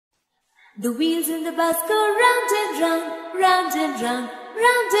The wheels in the bus go round and round, round and round,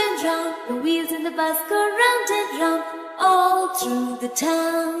 round and round. The wheels in the bus go round and round, all through the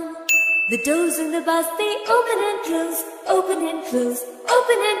town. The doors in the bus, they open and close, open and close,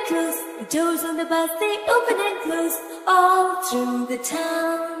 open and close. The doors on the bus, they open and close, all through the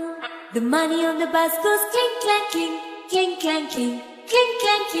town. The money on the bus goes clink, clank, clink, clink, clank, clink, clink,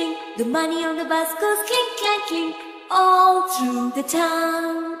 clank, clink. The money on the bus goes clink, clank, clink, all through the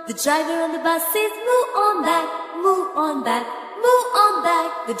town. The driver on the bus says, move on back, move on back, move on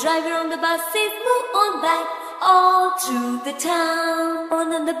back. The driver on the bus says, move on back, all through the town.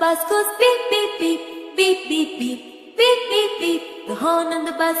 Horn on the bus goes beep, beep, beep, beep, beep, beep, beep, beep, beep. The horn on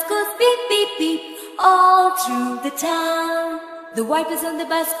the bus goes beep, beep, beep, all through the town. The wipers on the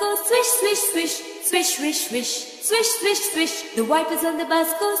bus go swish, swish, swish, swish, swish, swish, swish, swish, swish. The wipers on the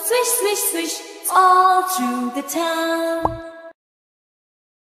bus go swish, swish, swish, all through the town.